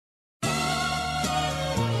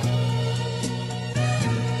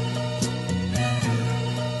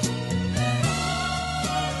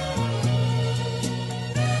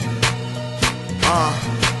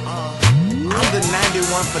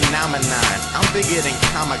phenomenon. I'm bigger than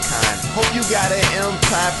Comic-Con. Hope you got an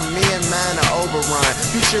empire for me and mine to overrun.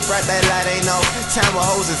 You trip right, that light ain't no time with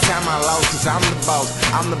hoes, it's time I lost. Cause I'm the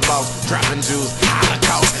boss, dropping jewels,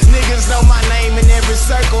 Holocaust. Niggas know my name in every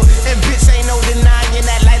circle, and bitch ain't no denying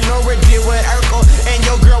that like Laura did with Urkel. And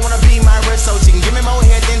your girl wanna be my wrist, so she can give me more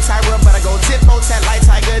head than Tyra, but I go tit for tat like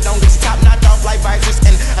Tiger. Don't get your top knocked off like Vices,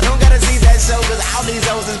 and I don't gotta see that show, cause all these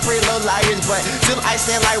hoes is pretty little liars, but still I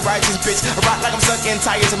stand like righteous, bitch. I rock like I'm sucking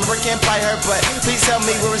tires, I'm never can't fight her, but please tell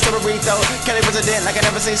me where it's the burrito. Kelly president like I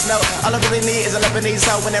never seen snow. All I really need is a Lebanese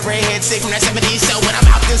hoe and a redhead chick from that 70s show. When I'm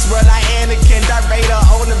out this world, I Anakin, Darth Vader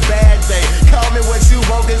on a bad day. Call me what you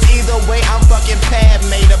want, cause either way I'm fucking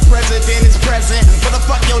Padme. The president is present, but the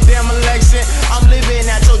fuck your damn election. I'm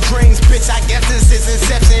living out your dreams, bitch. I guess this is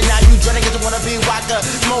inception. Now you drunk cause you wanna be Waka,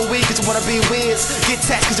 smoke weed cause you wanna be Wiz, get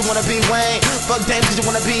taxed cause you wanna be Wayne, fuck Dame cause you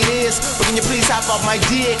wanna be this. But can you please hop off my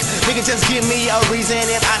dick? Nigga, just give me a reason.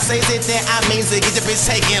 If I say it, then I mean it. Get your bitch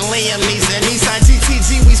taking Liam Neeson. Nissan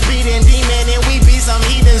GTG, we speeding demon, and we be some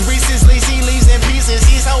heathens. Recently, she leaves in pieces.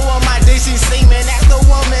 She's so on my dick, she's seeming. That's the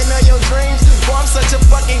woman of your dreams. Boy, I'm such a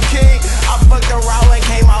fucking king. I fucked her raw and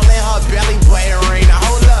came all in her belly button ring. Now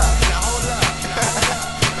hold up.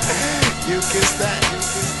 You kissed that.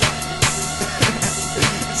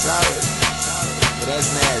 Solid. But that's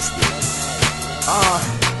nasty.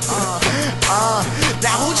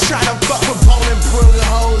 Now who tryna fuck with bowling Brooklyn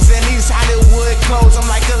hoes and these Hollywood clothes? I'm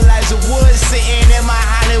like Elijah Wood sitting in my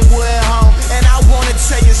Hollywood home, and I wanna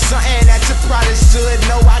tell you something that you probably should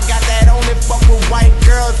know. I got that only fuck with white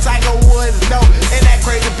girl, Tiger Woods, no. And that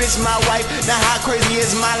crazy bitch my wife. Now how crazy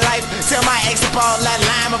is my life? Tell my ex up all that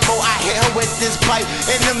line before I hit her with this pipe.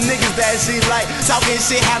 And them niggas that she like talking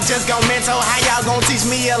shit have just gone mental. How y'all gon' teach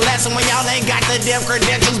me a lesson when y'all ain't got the damn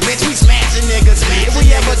credentials? Bitch, we smashing niggas. If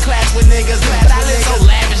we ever clash with niggas, but I live so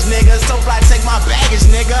lavish, nigga. So fly, take my baggage,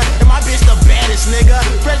 nigga. And my bitch the baddest, nigga.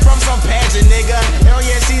 Fresh from some pageant, nigga. Oh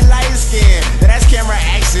yeah, she light skin. That's camera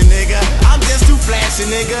action, nigga. I'm just too flashy,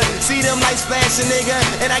 nigga. See them lights flashing, nigga.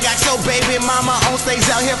 And I got your baby mama on stage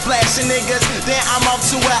out here flashing, niggas. Then I'm off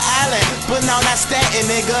to an island, but no, not Staten,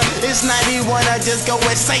 nigga. It's 91, I just go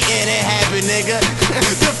with Satan and have it, nigga.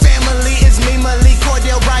 The family is me, Malik,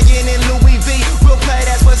 Cordell, Ryan, and Louis V. We'll play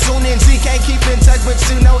that's what soon and G can't keep in touch, but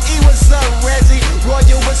you know E, what's up, Reggie?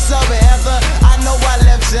 Royal, what's up, Heather? I know I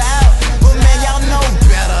left you out, but man, y'all know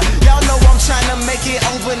better. Y'all know I'm trying to make it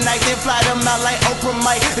overnight. Then fly them out like Oprah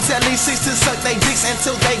Mike. And tell these chicks to suck they dicks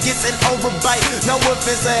until they get an overbite. No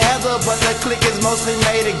offense to Heather, but the clique is mostly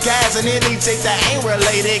made of guys, and any chick that ain't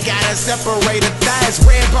related gotta separate the thighs.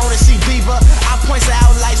 Red bone and she diva. I point her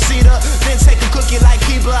out like Sheeta, then take a cookie like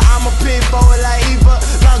Keebler. I'm a pit bull like Eva,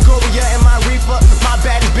 Longoria and my Reaper. My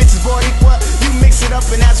baddest bitch is Boricua. You mix it up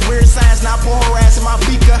and that's weird science. Now pour her ass in my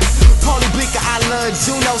beaker. Paulie Bleeker, I love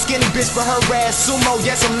Juno. Skinny bitch for her ass. Sumo,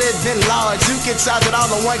 yes I'm living large. You can charge it all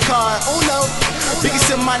on one card. Uno, biggest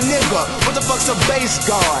to my nigga. What the fuck's a base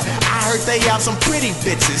guard? I heard they out some pretty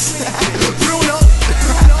bitches. Bruno.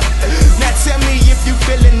 Now tell me if you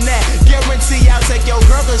feeling that. Guarantee I'll take your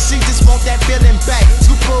girl, cause she just want that feeling back.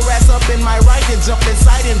 Scoop her ass up in my right and jump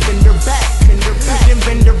inside and bend her back. Bend her back, then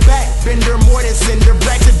bend her back. Bend her more than send her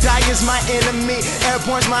back. To die is my enemy,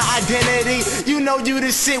 airborne's my identity. You know you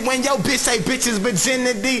the shit when your bitch say bitch's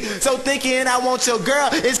virginity. So thinking I want your girl,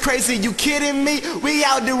 it's crazy, you kidding me? We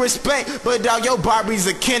all due respect, but dog, your Barbie's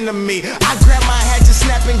akin to me. I grab my hat to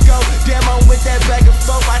snap and go. Damn, I'm with that back and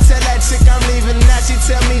forth. I tell that chick I'm leaving now, she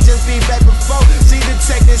tell me just be back before. She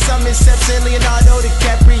detected some exception, Leonardo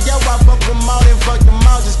DiCaprio.